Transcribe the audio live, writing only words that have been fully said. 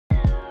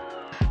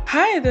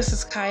Hi, this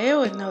is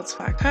Kaya with Notes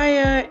by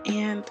Kaya,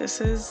 and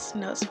this is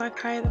Notes by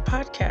Kaya, the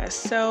podcast.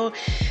 So,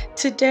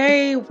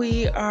 today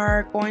we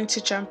are going to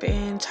jump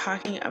in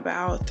talking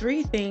about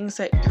three things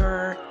that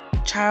your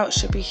child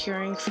should be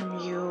hearing from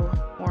you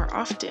more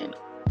often.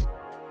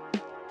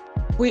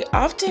 We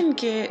often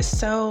get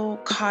so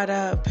caught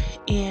up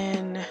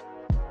in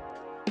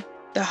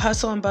the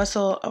hustle and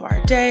bustle of our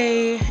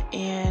day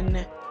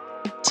and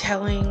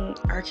telling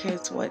our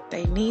kids what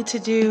they need to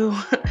do,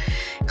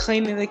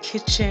 cleaning the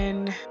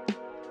kitchen,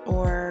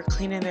 or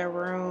cleaning their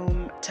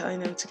room, telling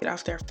them to get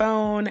off their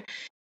phone,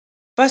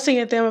 fussing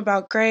at them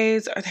about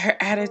grades or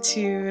their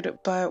attitude,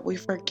 but we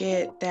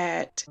forget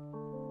that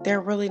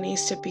there really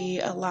needs to be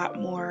a lot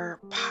more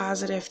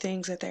positive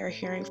things that they're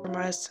hearing from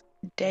us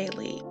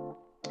daily.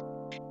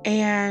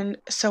 And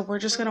so we're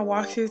just going to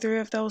walk through three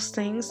of those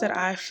things that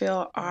I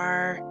feel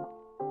are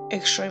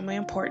extremely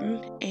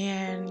important.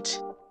 And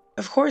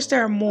of course,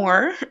 there are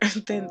more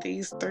than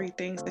these three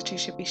things that you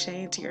should be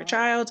saying to your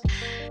child.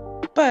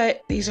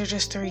 But these are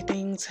just three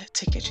things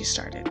to get you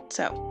started.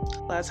 So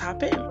let's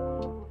hop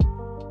in.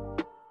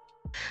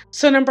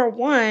 So, number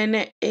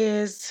one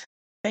is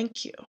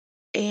thank you.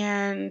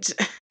 And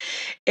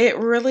it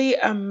really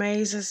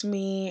amazes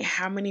me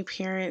how many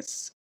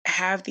parents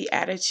have the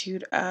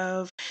attitude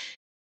of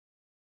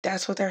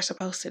that's what they're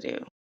supposed to do.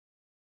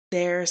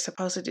 They're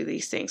supposed to do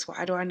these things.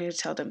 Why do I need to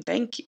tell them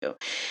thank you?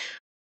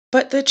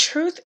 But the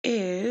truth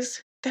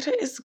is that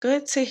it is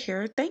good to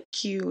hear thank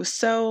you.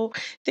 So,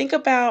 think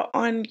about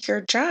on your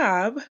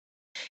job.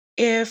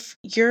 If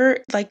you're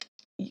like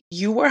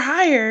you were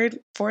hired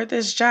for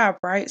this job,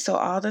 right? So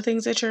all the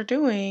things that you're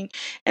doing,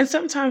 and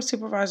sometimes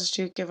supervisors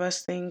do give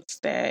us things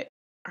that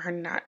are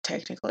not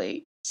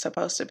technically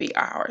supposed to be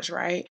ours,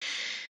 right?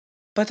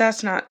 But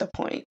that's not the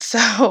point.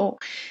 So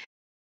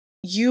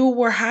you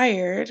were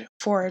hired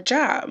for a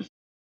job,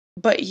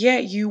 but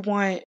yet you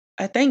want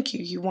a thank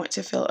you. You want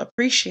to feel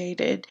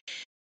appreciated.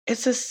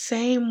 It's the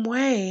same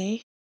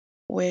way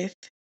with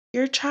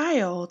your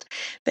child.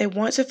 They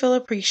want to feel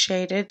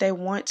appreciated. They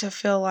want to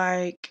feel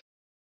like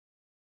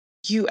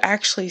you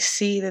actually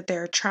see that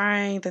they're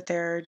trying, that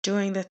they're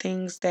doing the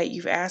things that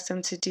you've asked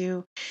them to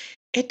do.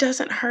 It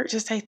doesn't hurt to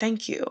say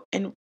thank you.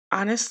 And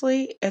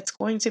honestly, it's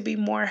going to be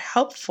more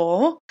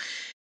helpful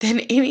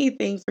than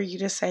anything for you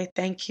to say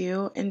thank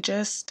you. And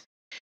just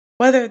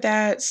whether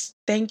that's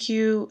thank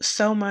you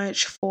so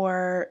much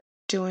for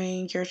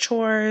doing your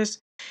chores,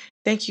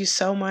 thank you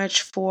so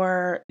much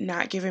for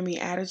not giving me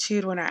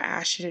attitude when I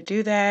asked you to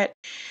do that.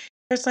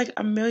 There's like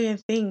a million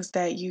things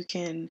that you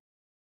can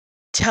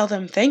tell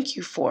them thank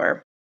you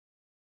for,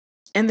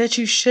 and that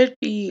you should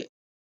be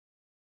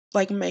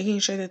like making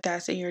sure that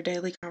that's in your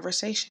daily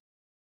conversation.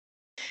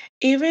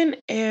 Even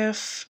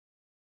if,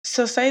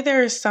 so say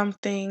there is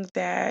something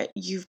that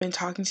you've been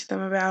talking to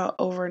them about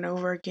over and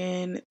over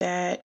again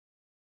that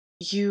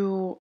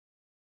you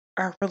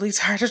are really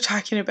tired of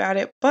talking about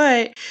it,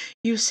 but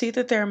you see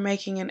that they're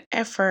making an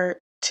effort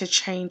to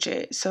change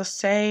it. So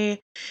say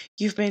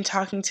you've been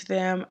talking to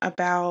them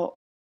about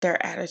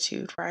their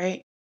attitude,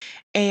 right?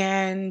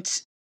 And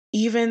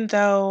even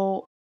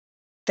though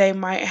they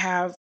might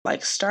have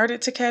like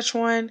started to catch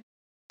one,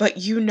 but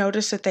you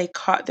notice that they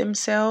caught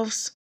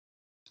themselves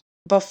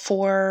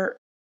before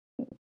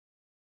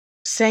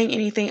saying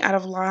anything out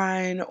of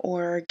line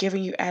or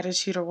giving you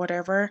attitude or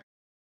whatever,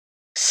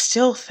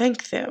 still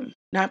thank them.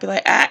 Not be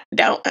like,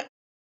 don't.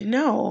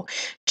 No,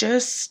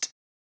 just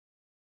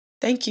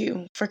thank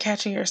you for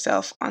catching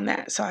yourself on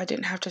that so I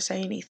didn't have to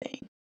say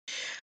anything.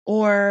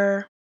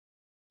 Or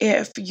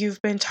if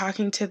you've been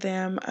talking to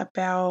them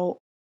about,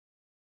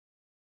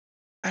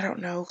 I don't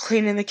know,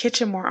 cleaning the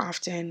kitchen more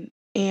often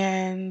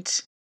and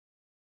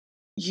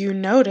you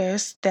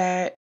notice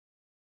that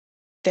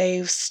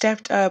they've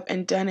stepped up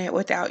and done it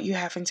without you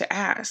having to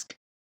ask.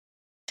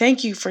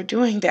 Thank you for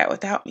doing that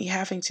without me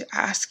having to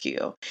ask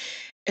you.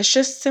 It's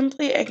just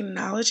simply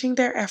acknowledging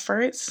their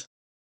efforts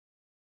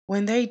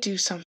when they do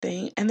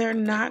something, and they're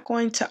not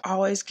going to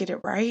always get it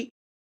right.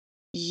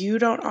 You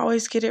don't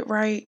always get it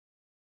right.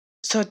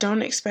 So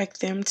don't expect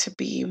them to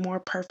be more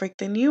perfect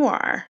than you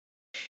are.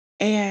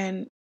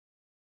 And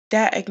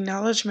that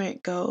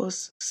acknowledgement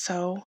goes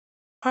so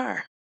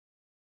far.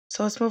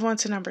 So let's move on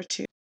to number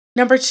two.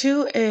 Number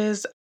two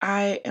is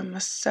I am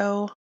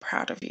so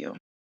proud of you.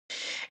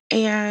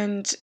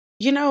 And,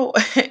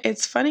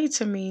 it's funny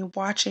to me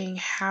watching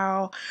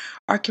how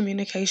our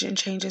communication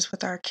changes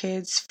with our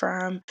kids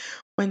from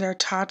when they're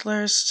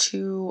toddlers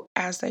to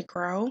as they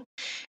grow.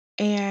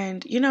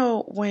 And,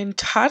 when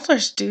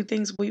toddlers do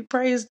things, we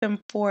praise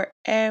them for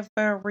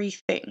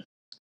everything.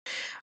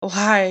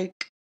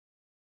 Like,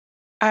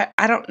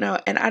 I don't know.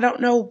 And I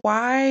don't know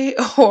why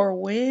or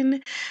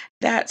when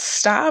that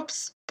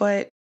stops,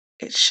 but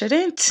it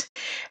shouldn't.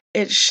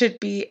 It should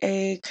be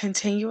a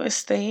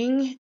continuous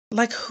thing.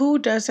 Like, who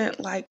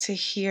doesn't like to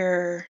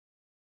hear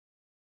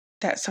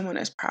that someone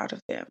is proud of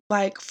them?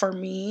 Like, for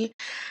me,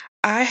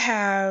 I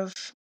have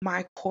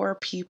my core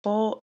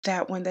people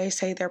that when they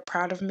say they're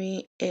proud of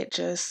me, it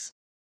just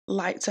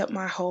lights up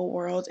my whole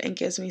world and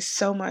gives me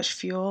so much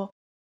fuel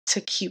to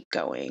keep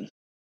going.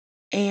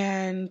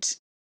 And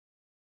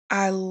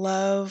I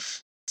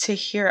love to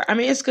hear, I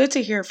mean, it's good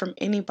to hear it from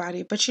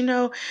anybody, but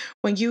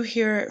when you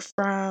hear it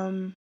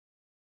from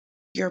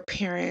your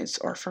parents,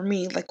 or for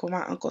me, like when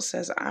my uncle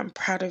says, "I'm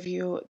proud of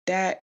you,"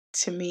 that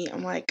to me,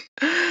 I'm like,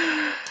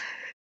 "Yay,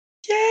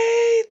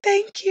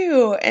 thank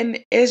you."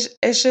 And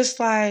it's just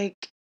like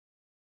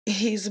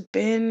he's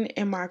been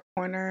in my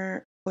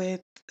corner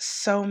with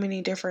so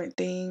many different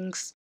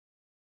things,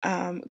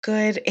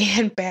 good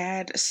and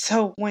bad.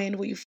 So when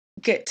we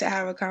get to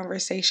have a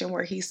conversation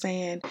where he's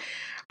saying,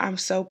 "I'm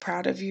so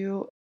proud of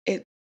you,"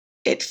 it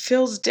it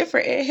feels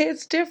different. It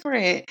hits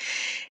different.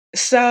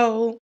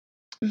 So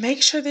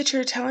make sure that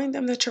you're telling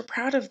them that you're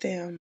proud of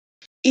them.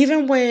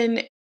 Even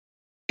when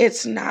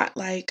it's not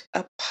like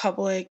a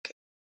public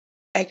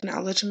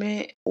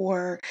acknowledgement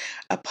or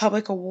a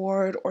public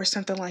award or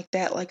something like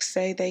that, like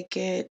say they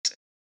get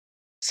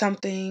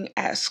something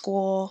at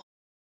school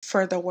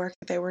for the work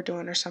that they were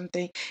doing or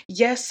something.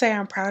 Yes, say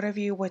I'm proud of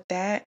you with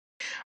that,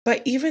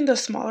 but even the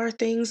smaller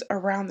things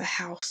around the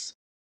house,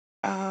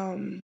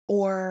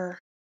 or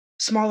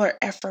smaller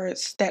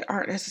efforts that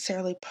aren't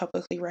necessarily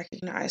publicly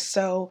recognized.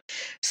 So,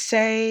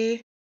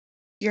 say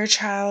your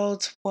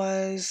child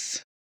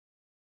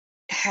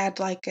had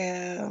like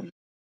a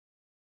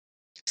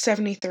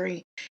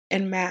 73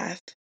 in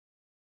math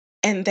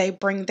and they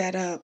bring that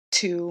up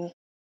to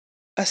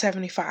a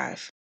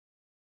 75.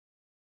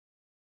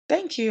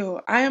 Thank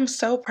you. I am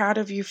so proud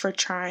of you for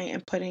trying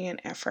and putting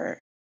in effort.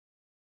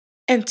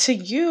 And to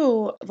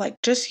you, like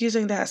just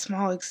using that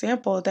small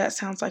example, that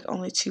sounds like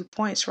only 2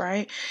 points,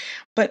 right?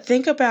 But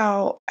think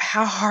about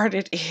how hard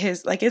it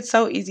is. Like it's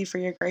so easy for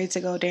your grade to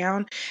go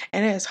down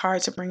and it is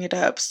hard to bring it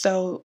up.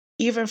 So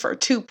even for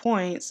 2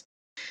 points,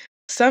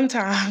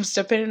 sometimes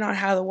depending on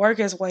how the work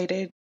is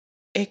weighted,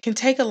 it can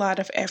take a lot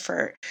of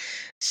effort.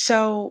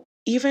 So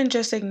even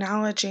just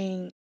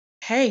acknowledging,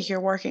 hey, you're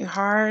working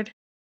hard,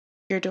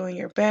 you're doing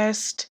your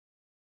best,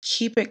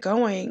 keep it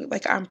going.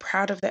 Like, I'm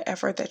proud of the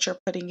effort that you're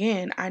putting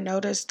in. I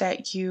noticed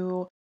that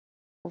you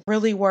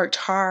really worked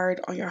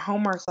hard on your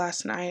homework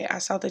last night. I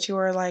saw that you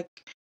were like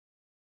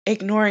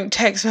ignoring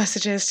text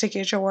messages to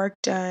get your work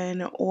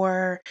done,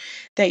 or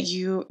that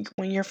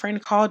when your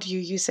friend called you,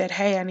 you said,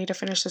 "Hey, I need to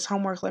finish this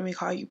homework. Let me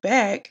call you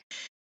back."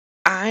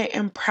 I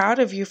am proud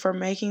of you for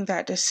making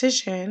that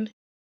decision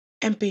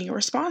and being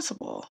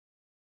responsible,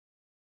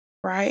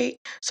 right?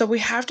 So we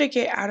have to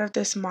get out of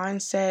this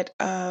mindset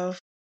of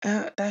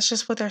that's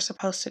just what they're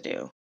supposed to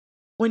do.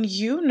 When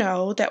you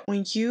know that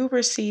when you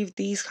receive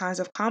these kinds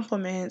of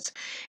compliments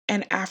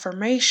and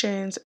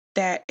affirmations,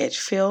 that it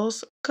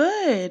feels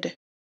good.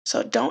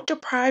 So don't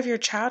deprive your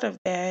child of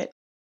that.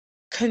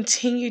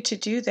 Continue to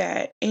do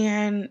that.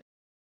 And,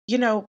 you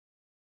know,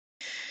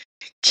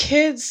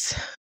 kids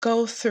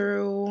go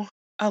through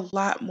a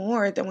lot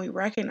more than we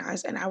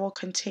recognize. And I will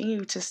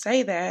continue to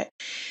say that.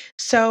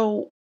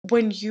 So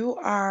when you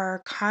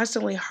are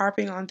constantly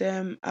harping on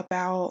them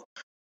about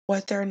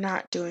what they're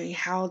not doing,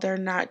 how they're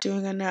not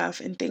doing enough,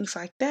 and things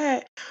like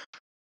that,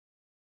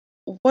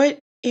 what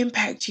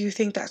impact do you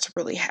think that's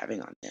really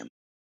having on them?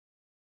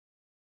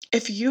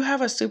 If you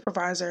have a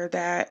supervisor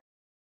that,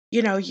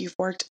 you've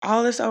worked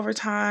all this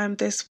overtime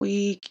this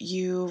week,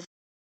 you've,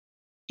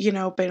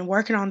 been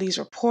working on these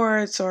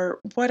reports or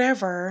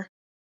whatever,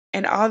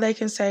 and all they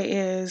can say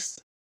is,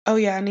 "Oh,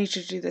 yeah, I need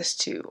you to do this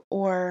too."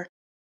 Or,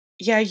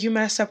 "Yeah, you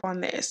messed up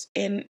on this."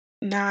 And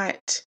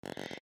not,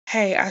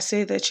 "Hey, I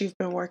see that you've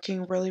been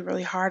working really,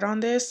 really hard on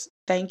this.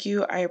 Thank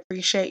you. I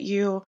appreciate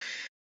you.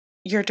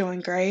 You're doing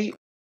great."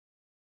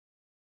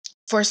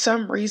 For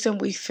some reason,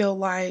 we feel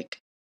like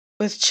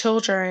with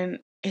children,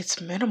 it's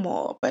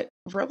minimal, but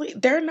really,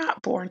 they're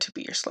not born to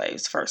be your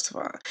slaves, first of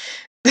all.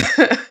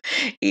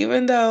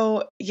 Even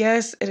though,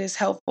 yes, it is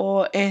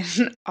helpful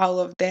and all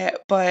of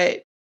that,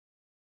 but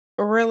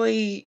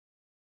really,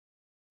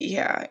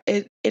 yeah,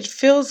 it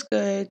feels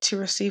good to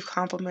receive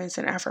compliments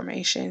and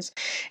affirmations.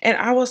 And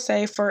I will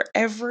say for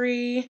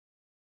every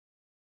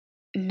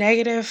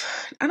negative,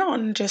 I don't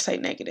want to just say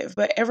negative,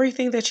 but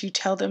everything that you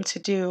tell them to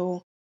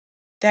do,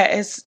 that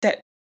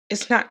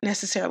it's not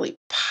necessarily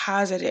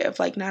positive,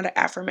 like not an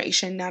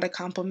affirmation, not a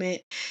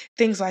compliment,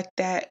 things like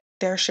that.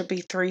 There should be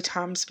 3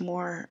 times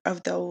more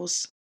of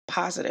those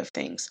positive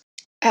things,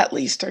 at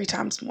least 3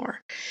 times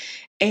more.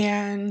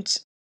 And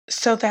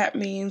so that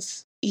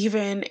means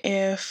even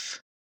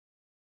if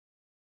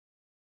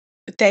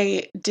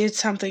they did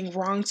something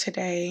wrong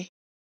today,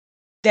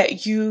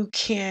 that you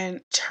can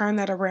turn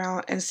that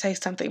around and say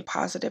something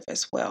positive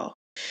as well.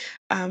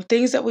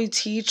 Things that we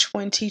teach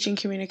when teaching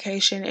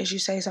communication is you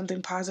say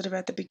something positive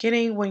at the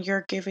beginning. When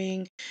you're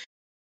giving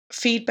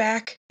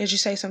feedback, is you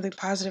say something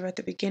positive at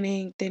the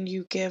beginning, then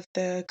you give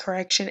the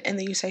correction, and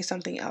then you say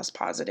something else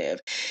positive.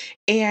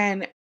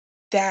 And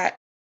that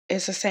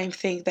is the same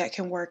thing that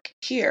can work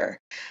here.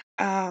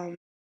 Um,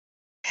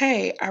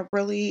 hey, I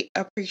really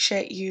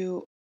appreciate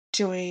you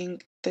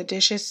doing the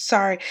dishes.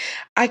 Sorry,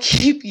 I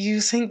keep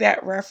using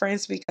that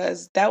reference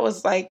because that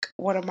was like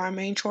one of my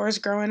main chores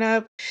growing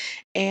up.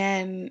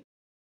 And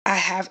I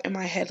have in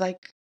my head, like,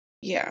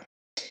 yeah.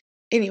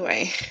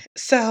 Anyway,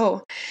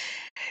 so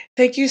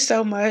Thank you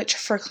so much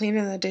for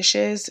cleaning the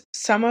dishes.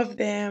 Some of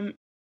them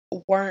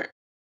weren't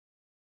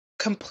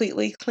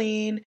completely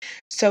clean,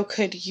 so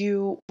could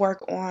you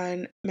work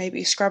on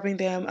maybe scrubbing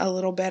them a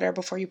little better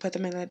before you put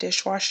them in the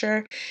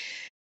dishwasher?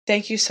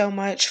 Thank you so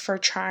much for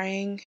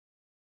trying.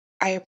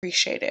 I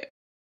appreciate it.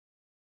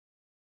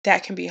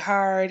 That can be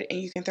hard,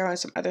 and you can throw in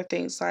some other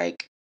things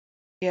like,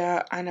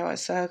 yeah, I know it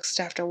sucks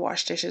to have to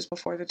wash dishes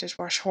before the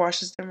dishwasher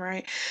washes them,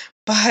 right?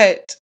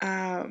 But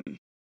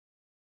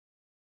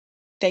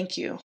thank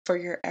you for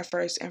your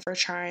efforts and for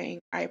trying.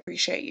 I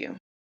appreciate you.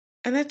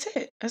 And that's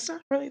it. It's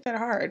not really that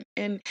hard.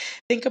 And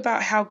think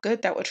about how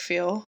good that would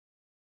feel.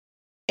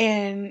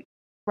 And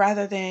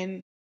rather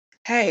than,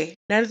 hey,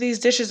 none of these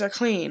dishes are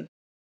clean.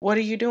 What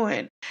are you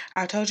doing?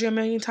 I told you a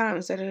million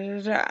times. Da, da, da,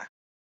 da. Da."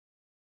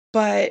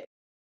 But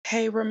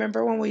hey,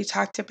 remember when we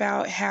talked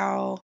about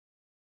how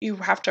you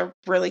have to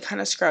really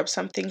kind of scrub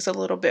some things a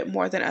little bit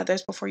more than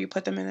others before you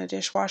put them in the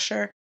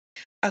dishwasher?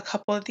 A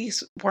couple of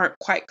these weren't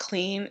quite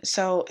clean.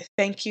 So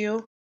thank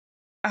you.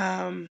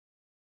 Um,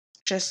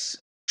 just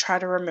try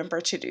to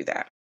remember to do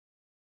that.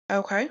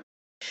 Okay.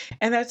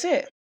 And that's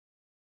it.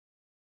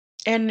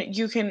 And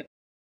you can,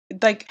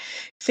 like,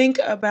 think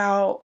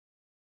about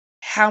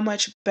how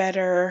much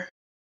better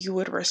you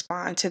would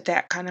respond to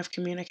that kind of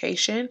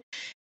communication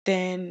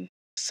than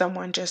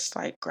someone just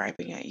like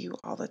griping at you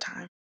all the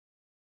time.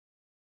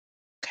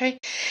 Okay.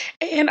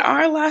 And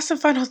our last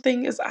and final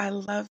thing is I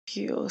love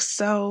you.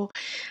 So,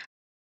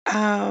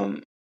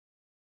 um,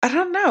 I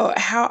don't know.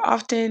 How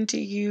often do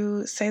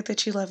you say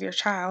that you love your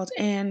child?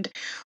 And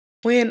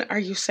when are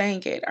you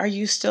saying it? Are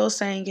you still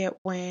saying it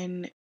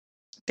when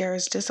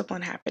there's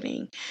discipline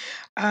happening,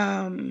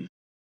 um,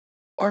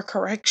 or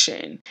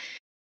correction?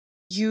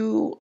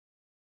 You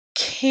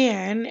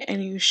can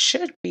and you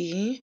should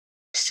be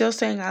still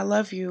saying I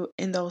love you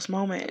in those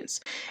moments.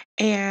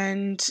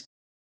 And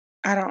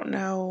I don't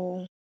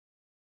know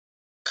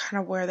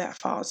kind of where that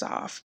falls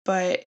off,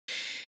 but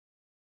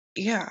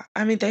yeah,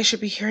 I mean, they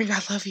should be hearing I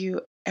love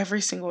you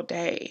every single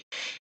day.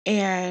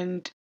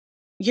 And,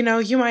 you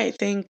might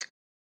think,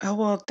 oh,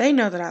 well, they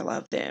know that I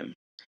love them,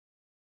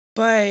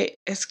 but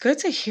it's good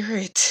to hear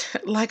it.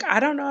 Like, I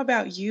don't know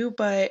about you,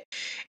 but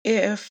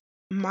if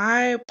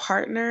my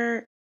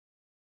partner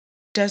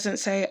doesn't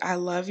say I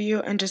love you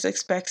and just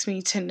expects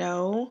me to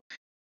know,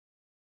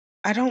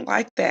 I don't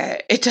like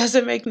that. It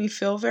doesn't make me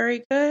feel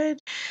very good.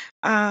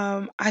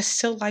 I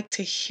still like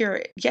to hear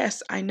it.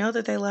 Yes, I know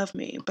that they love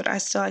me, but I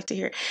still like to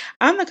hear it.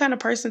 I'm the kind of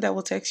person that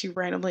will text you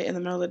randomly in the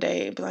middle of the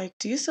day and be like,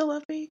 "Do you still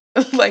love me?"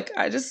 Like,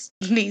 I just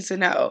need to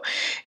know.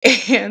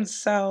 And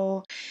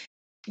so,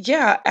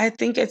 yeah, I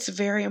think it's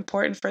very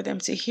important for them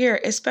to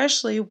hear,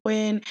 especially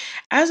when,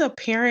 as a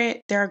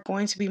parent, there are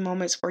going to be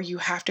moments where you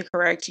have to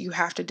correct, you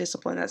have to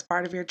discipline. That's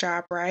part of your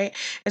job, right?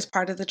 It's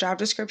part of the job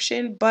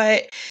description.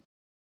 But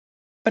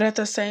at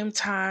the same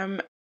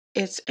time,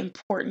 it's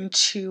important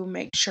to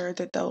make sure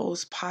that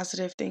those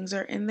positive things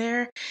are in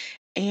there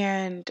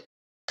and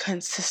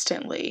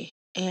consistently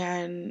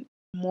and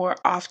more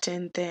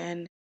often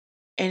than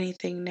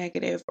anything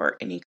negative or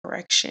any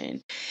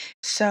correction.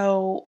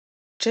 So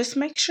just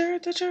make sure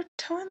that you're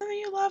telling them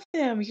you love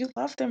them. You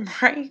love them,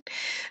 right?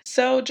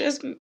 So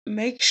just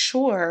make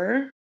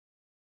sure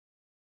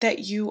that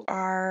you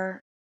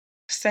are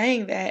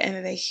saying that and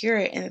that they hear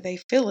it and that they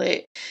feel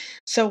it.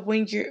 So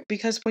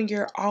because when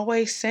you're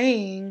always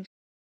saying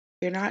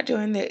you're not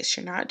doing this,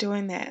 you're not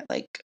doing that.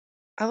 Like,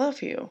 I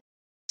love you.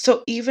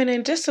 So even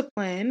in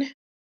discipline,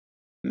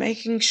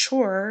 making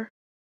sure,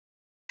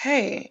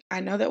 hey, I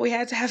know that we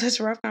had to have this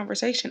rough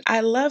conversation.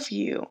 I love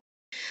you.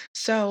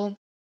 So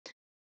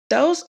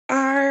those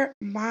are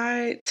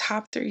my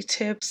top 3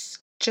 tips.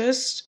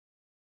 Just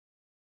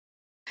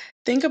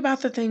think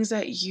about the things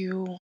that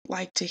you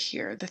like to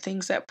hear, the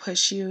things that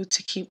push you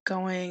to keep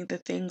going, the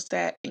things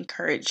that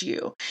encourage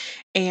you,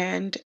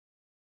 and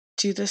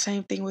do the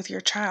same thing with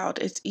your child.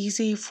 It's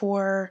easy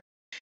for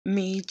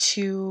me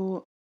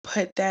to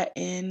put that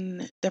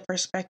in the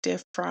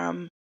perspective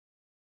from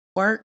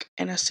work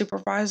and a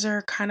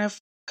supervisor kind of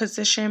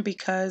position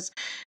because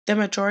the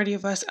majority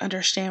of us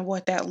understand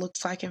what that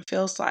looks like and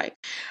feels like.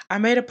 I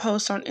made a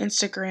post on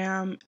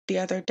Instagram the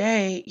other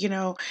day,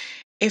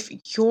 if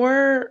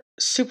your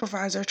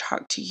supervisor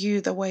talked to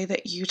you the way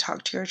that you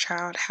talk to your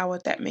child, how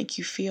would that make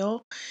you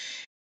feel?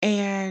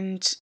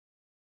 And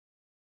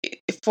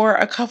for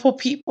a couple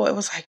people, it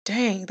was like,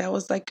 dang, that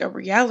was like a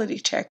reality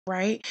check,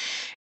 right?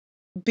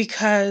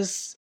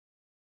 Because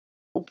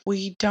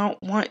we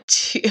don't want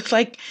to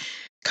like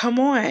come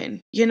on,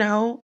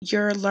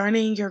 you're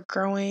learning, you're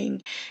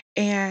growing,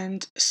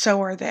 and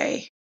so are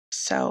they.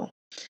 So,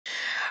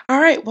 all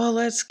right, well,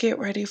 let's get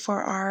ready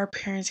for our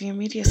parenting and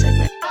media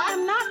segment. I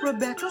am not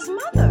Rebecca's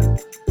mother.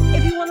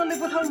 If you want to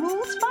live with her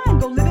rules, fine,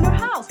 go live in her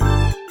house.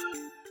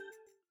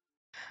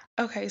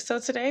 Okay, so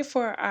today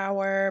for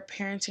our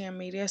parenting and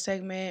media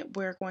segment,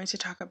 we're going to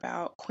talk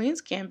about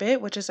Queen's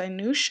Gambit, which is a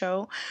new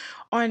show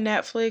on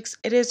Netflix.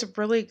 It is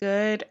really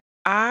good.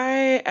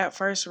 I at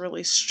first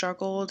really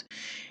struggled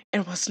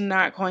and was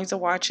not going to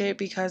watch it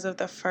because of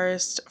the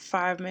first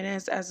 5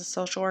 minutes as a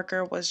social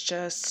worker was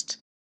just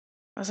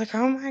I was like,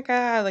 "Oh my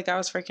god," like, I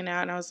was freaking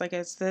out, and I was like,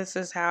 "It's this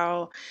is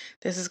how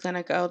this is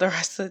gonna go the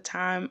rest of the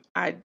time,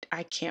 I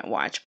can't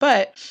watch."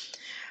 But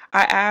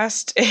I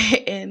asked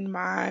in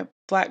my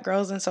Black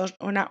Girls in Social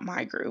or not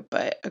my group,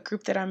 but a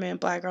group that I'm in,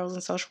 Black Girls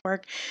in Social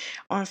Work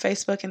on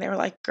Facebook, and they were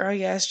like, "Girl,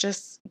 yes,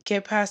 just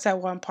get past that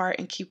one part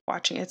and keep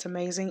watching. It's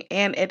amazing,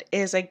 and it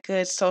is a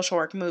good social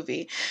work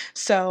movie."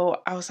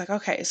 So, I was like,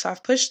 "Okay." So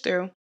I've pushed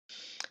through.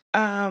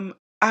 I'm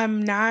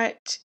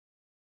not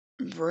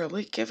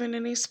really giving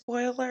any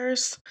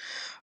spoilers.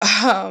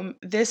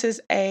 This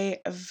is a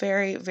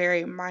very,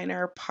 very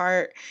minor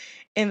part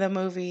in the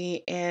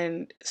movie,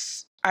 and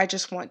I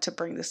just want to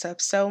bring this up.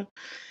 So,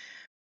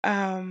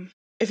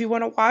 if you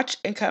want to watch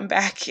and come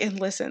back and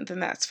listen, then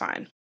that's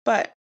fine.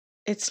 But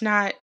it's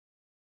not,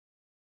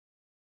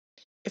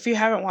 if you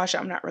haven't watched it,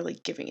 I'm not really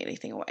giving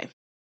anything away.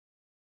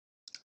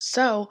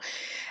 So,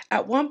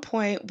 at one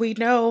point, we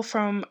know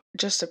from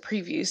just the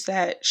previews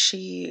that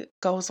she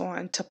goes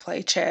on to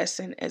play chess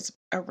and is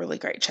a really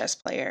great chess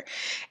player.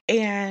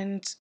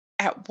 And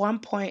at one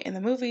point in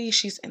the movie,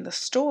 she's in the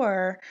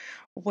store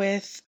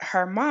with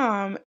her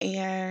mom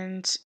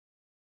and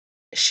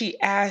she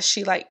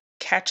like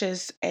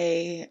catches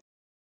a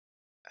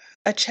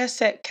chess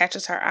set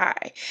catches her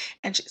eye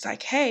and she's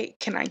like, "Hey,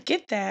 can I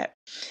get that?"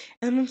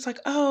 And the mom's like,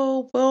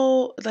 "Oh,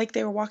 well, like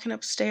they were walking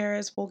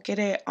upstairs, we'll get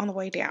it on the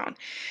way down."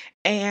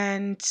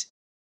 And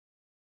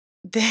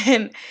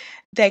then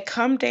they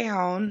come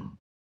down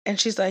and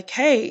she's like,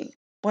 "Hey,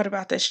 what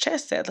about this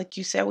chess set? Like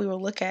you said we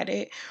will look at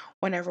it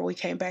whenever we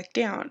came back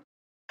down."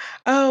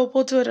 "Oh,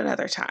 we'll do it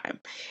another time."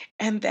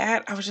 And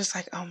that I was just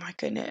like, "Oh my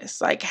goodness,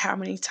 like how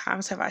many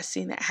times have I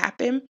seen that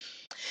happen?"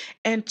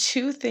 And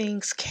two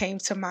things came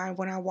to mind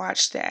when I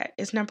watched that.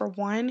 Is number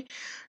one,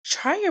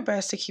 try your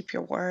best to keep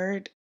your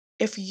word.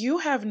 If you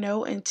have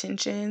no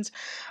intentions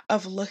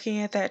of looking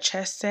at that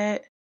chess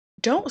set,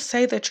 don't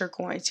say that you're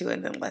going to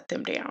and then let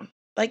them down.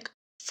 Like,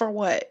 for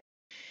what?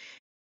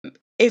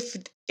 If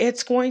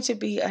it's going to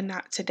be a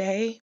not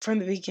today from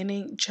the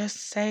beginning,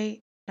 just say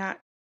not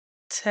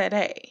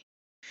today.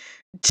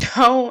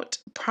 Don't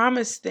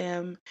promise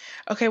them,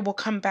 okay, we'll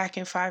come back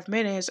in 5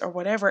 minutes or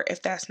whatever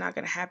if that's not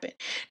going to happen.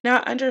 Now,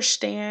 I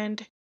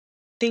understand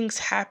things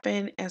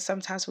happen and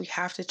sometimes we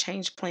have to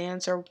change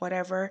plans or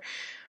whatever,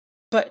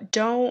 but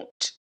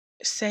don't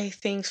say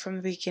things from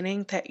the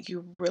beginning that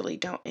you really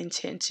don't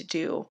intend to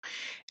do.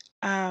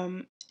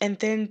 And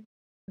then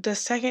the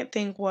second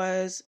thing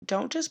was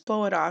don't just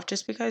blow it off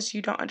just because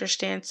you don't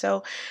understand.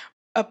 So,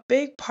 a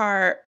big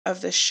part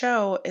of the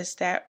show is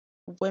that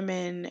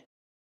women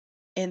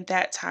in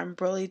that time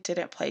really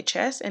didn't play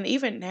chess. And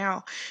even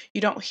now,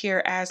 you don't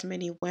hear as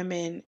many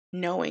women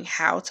knowing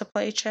how to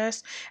play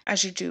chess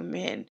as you do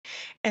men.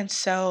 And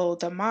so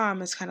the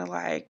mom is kind of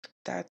like,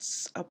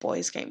 that's a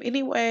boy's game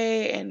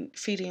anyway, and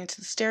feeding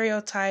into the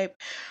stereotype,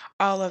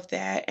 all of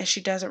that. And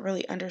she doesn't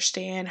really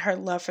understand her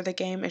love for the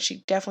game, and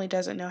she definitely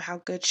doesn't know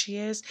how good she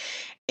is.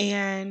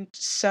 And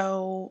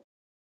so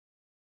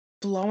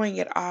blowing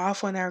it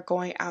off when they're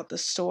going out the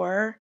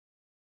store,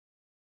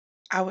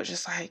 I was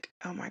just like,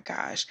 "Oh my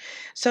gosh."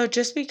 So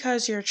just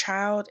because your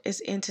child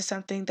is into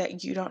something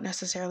that you don't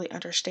necessarily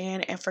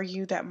understand, and for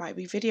you that might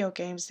be video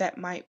games, that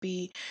might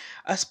be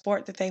a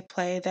sport that they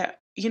play, that,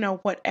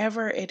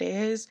 whatever it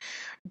is,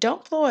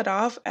 don't blow it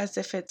off as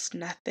if it's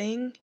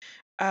nothing.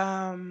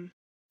 Um,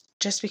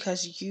 just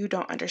because you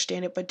don't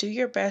understand it, but do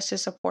your best to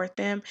support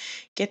them,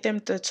 get them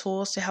the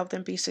tools to help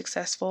them be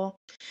successful.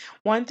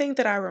 One thing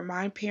that I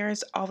remind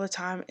parents all the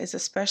time is,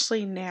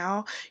 especially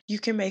now, you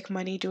can make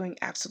money doing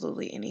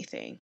absolutely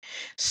anything.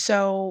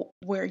 So,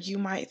 where you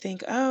might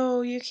think,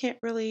 oh, you can't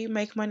really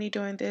make money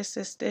doing this,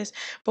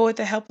 but with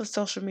the help of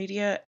social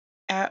media,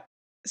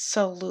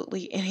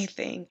 absolutely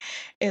anything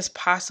is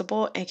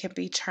possible and can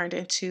be turned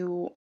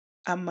into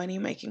a money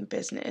making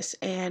business.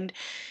 And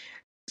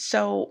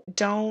so,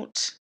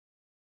 don't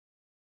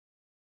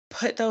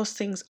put those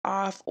things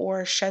off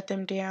or shut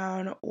them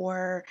down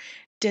or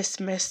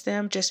dismiss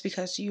them just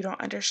because you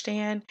don't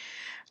understand.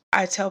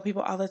 I tell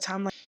people all the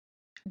time, like,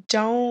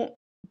 don't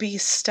be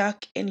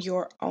stuck in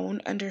your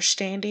own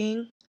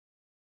understanding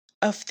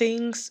of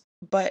things,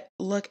 but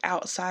look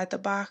outside the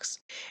box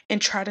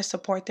and try to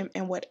support them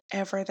in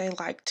whatever they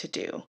like to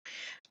do.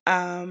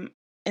 Um,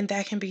 and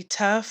that can be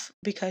tough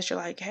because you're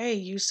like, hey,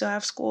 you still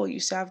have school, you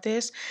still have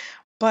this,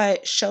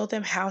 but show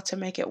them how to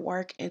make it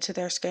work into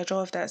their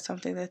schedule if that's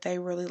something that they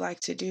really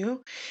like to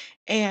do.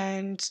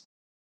 And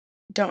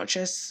don't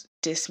just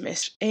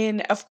dismiss.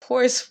 And of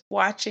course,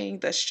 watching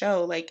the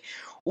show, like,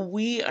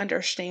 we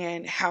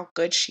understand how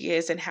good she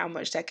is and how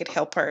much that could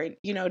help her, and,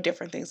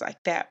 different things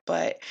like that.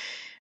 But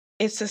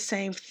it's the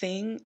same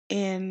thing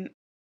in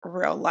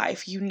real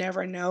life. You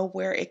never know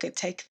where it could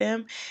take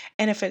them.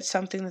 And if it's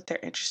something that they're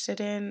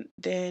interested in,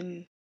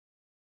 then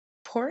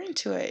pour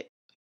into it,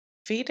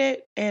 feed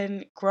it,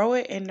 and grow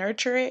it and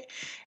nurture it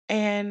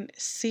and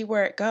see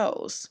where it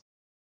goes.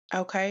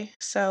 Okay.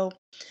 So,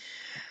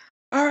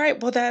 All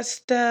right, well, that's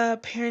the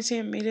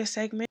parenting and media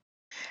segment.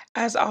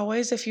 As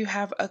always, if you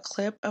have a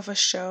clip of a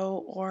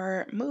show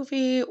or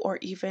movie or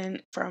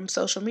even from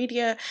social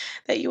media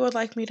that you would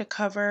like me to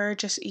cover,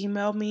 just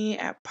email me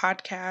at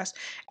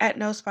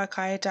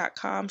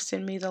podcast@nosebykaya.com.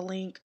 Send me the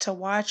link to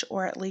watch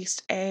or at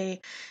least a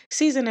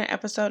season and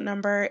episode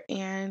number,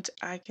 and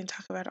I can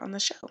talk about it on the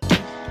show.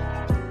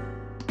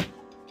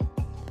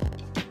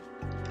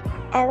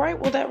 All right,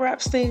 well, that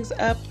wraps things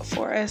up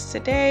for us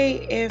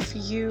today. If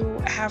you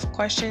have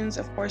questions,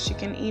 of course, you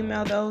can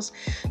email those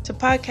to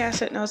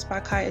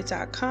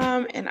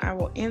podcast@nosebykaya.com and I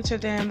will answer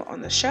them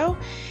on the show.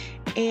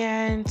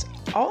 And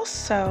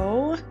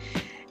also,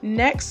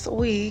 next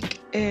week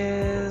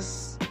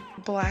is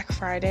Black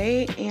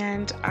Friday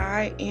and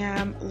I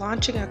am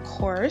launching a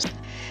course.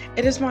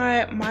 It is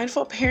my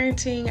Mindful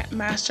Parenting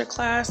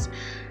Masterclass.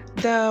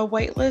 The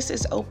waitlist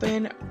is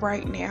open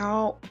right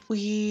now.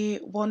 We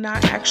will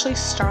not actually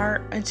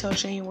start until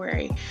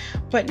January,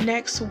 but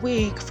next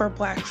week for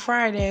Black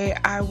Friday,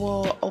 I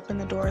will open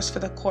the doors for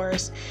the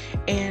course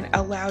and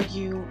allow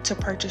you to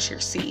purchase your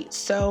seat.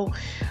 So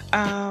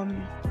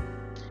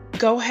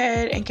go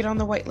ahead and get on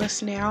the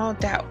waitlist now.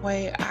 That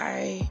way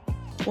I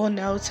will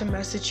know to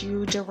message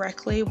you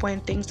directly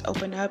when things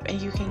open up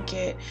and you can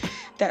get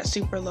that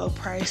super low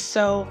price.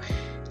 So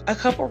a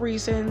couple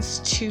reasons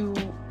to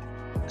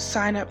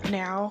sign up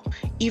now,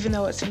 even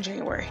though it's in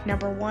January.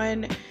 Number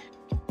one,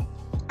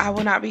 I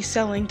will not be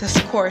selling this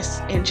course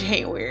in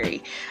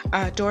January.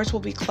 Doors will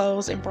be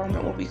closed,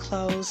 enrollment will be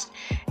closed,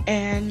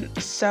 and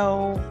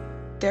so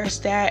there's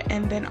that.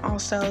 And then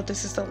also,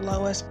 this is the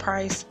lowest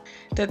price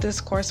that this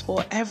course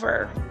will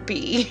ever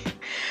be.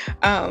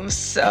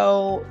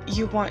 So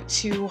you want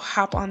to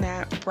hop on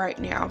that right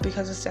now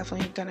because it's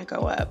definitely going to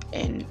go up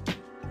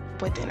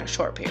within a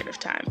short period of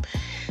time.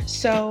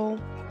 So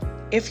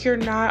if you're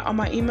not on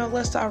my email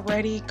list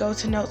already, go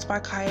to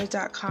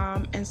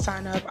nosebykaya.com and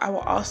sign up. I will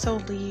also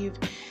leave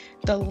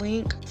the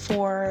link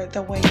for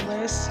the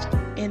waitlist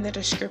in the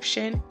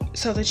description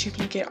so that you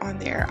can get on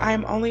there.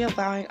 I'm only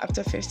allowing up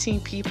to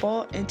 15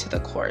 people into the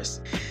course.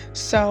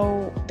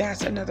 So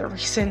that's another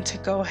reason to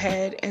go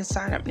ahead and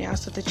sign up now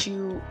so that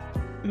you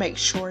make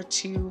sure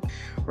to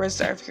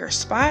reserve your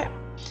spot.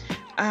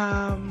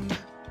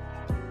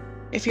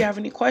 If you have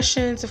any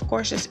questions, of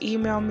course, just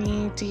email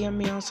me, DM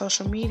me on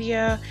social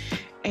media,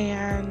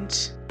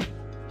 and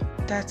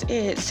that's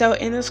it. So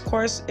in this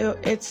course,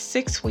 it's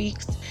 6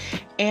 weeks,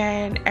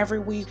 and every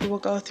week we will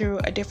go through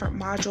a different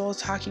module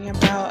talking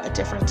about a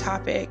different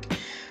topic.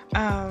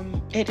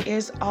 It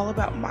is all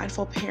about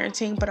mindful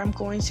parenting, but I'm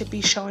going to be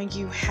showing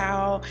you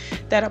how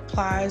that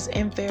applies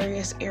in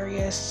various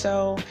areas.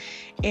 So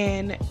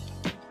in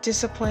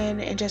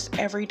discipline and just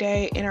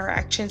everyday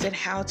interactions and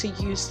how to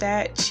use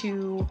that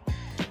to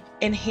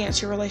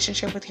enhance your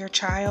relationship with your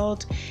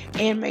child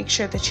and make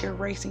sure that you're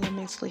raising a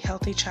mentally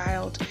healthy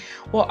child.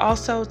 We'll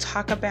also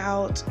talk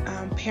about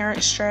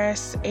parent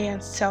stress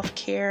and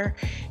self-care,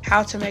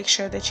 how to make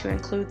sure that you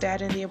include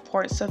that and the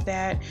importance of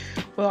that.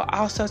 We'll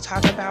also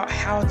talk about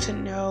how to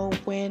know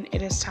when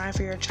it is time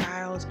for your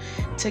child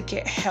to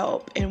get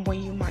help and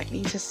when you might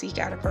need to seek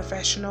out a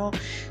professional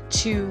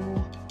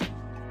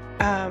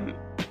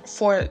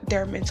for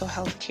their mental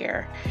health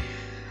care.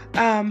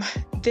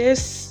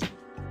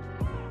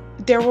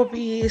 There will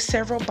be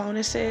several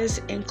bonuses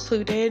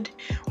included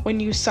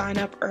when you sign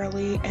up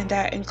early, and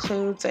that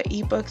includes an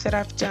ebook that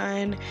I've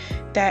done,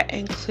 that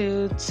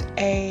includes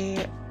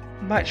a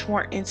much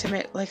more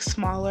intimate,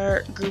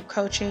 smaller group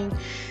coaching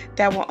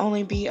that will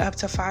only be up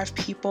to 5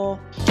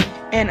 people,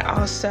 and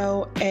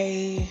also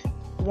a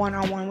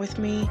one-on-one with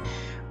me,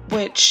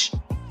 which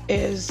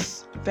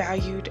is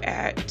valued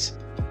at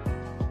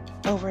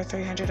over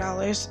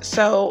 $300.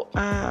 So,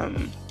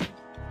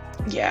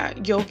 yeah,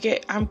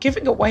 I'm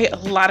giving away a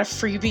lot of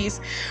freebies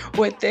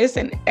with this,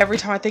 and every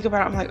time I think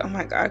about it, I'm like, oh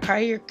my God,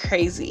 Kaya, you're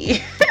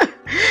crazy.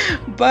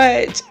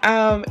 But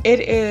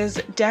it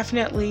is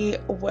definitely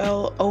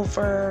well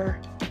over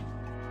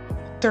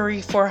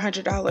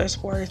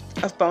 $300-400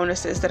 worth of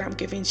bonuses that I'm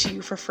giving to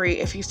you for free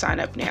if you sign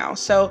up now.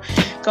 So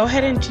go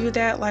ahead and do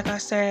that. Like I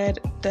said,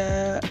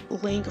 the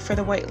link for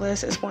the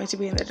waitlist is going to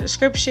be in the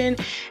description,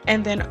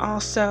 and then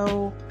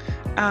also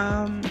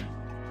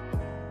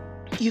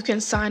you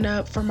can sign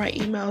up for my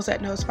emails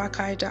at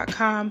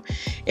nosebykaya.com.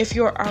 If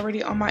you're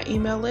already on my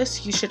email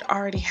list, you should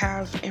already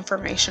have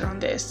information on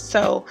this.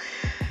 So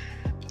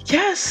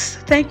yes,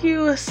 thank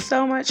you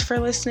so much for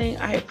listening.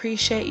 I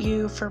appreciate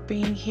you for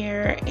being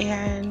here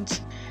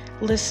and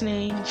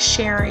listening,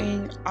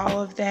 sharing, all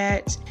of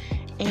that.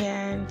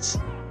 And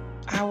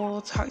I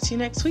will talk to you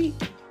next week.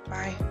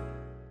 Bye.